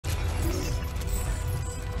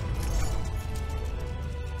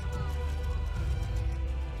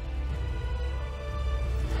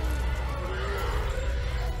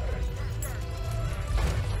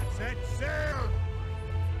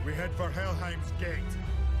Dragon's Gate.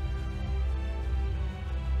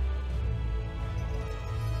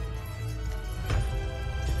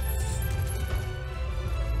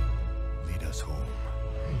 Lead us home,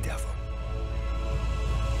 devil.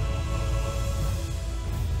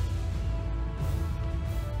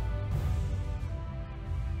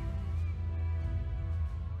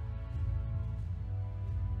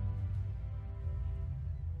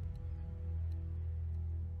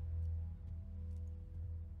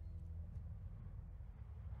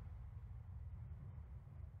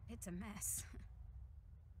 It's a mess.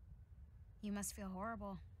 You must feel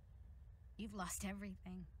horrible. You've lost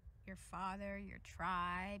everything. Your father, your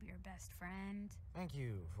tribe, your best friend. Thank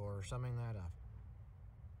you for summing that up.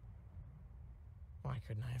 Why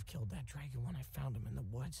couldn't I have killed that dragon when I found him in the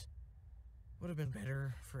woods? Would have been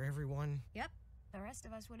better for everyone. Yep, the rest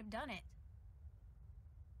of us would have done it.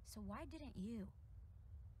 So why didn't you?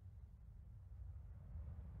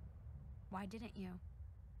 Why didn't you?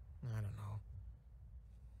 I don't know.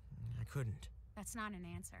 I couldn't. That's not an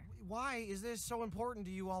answer. Why is this so important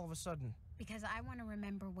to you all of a sudden? Because I want to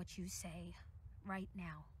remember what you say right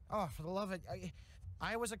now. Oh, for the love of...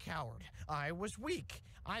 I was a coward. I was weak.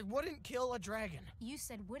 I wouldn't kill a dragon. You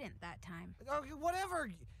said wouldn't that time. Okay,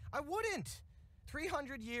 whatever. I wouldn't.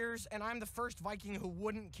 300 years, and I'm the first Viking who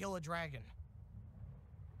wouldn't kill a dragon.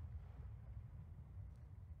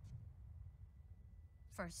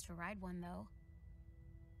 First to ride one, though.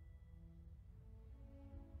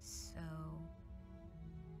 So...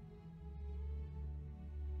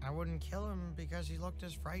 I wouldn't kill him because he looked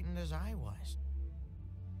as frightened as I was.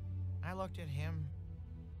 I looked at him,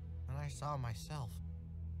 and I saw myself.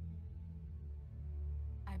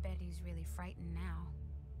 I bet he's really frightened now.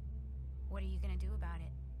 What are you gonna do about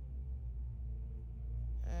it?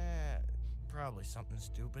 Probably something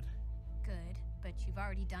stupid. Good, but you've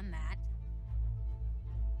already done that.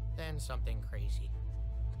 Then something crazy.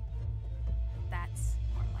 That's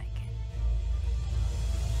more like it.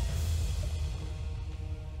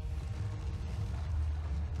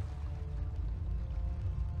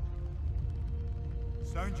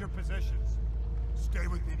 Sound your positions. Stay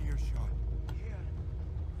within earshot.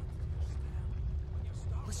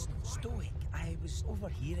 Listen, Stoic, I was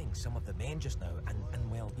overhearing some of the men just now,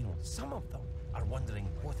 and well, you know, some of them are wondering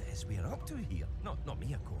what it is we're up to here. Not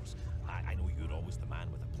me, of course. I know you're always the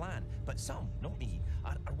man with a plan, but some, not me,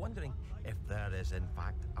 are wondering if there is in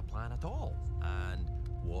fact a plan at all, and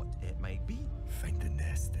what it might be. Find the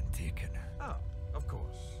nest and take it. Oh, of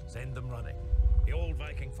course. Send them running. The old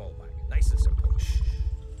Viking fallback. Nice and simple. Shh.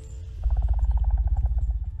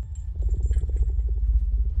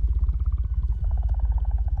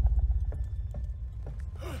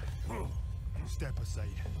 Step aside.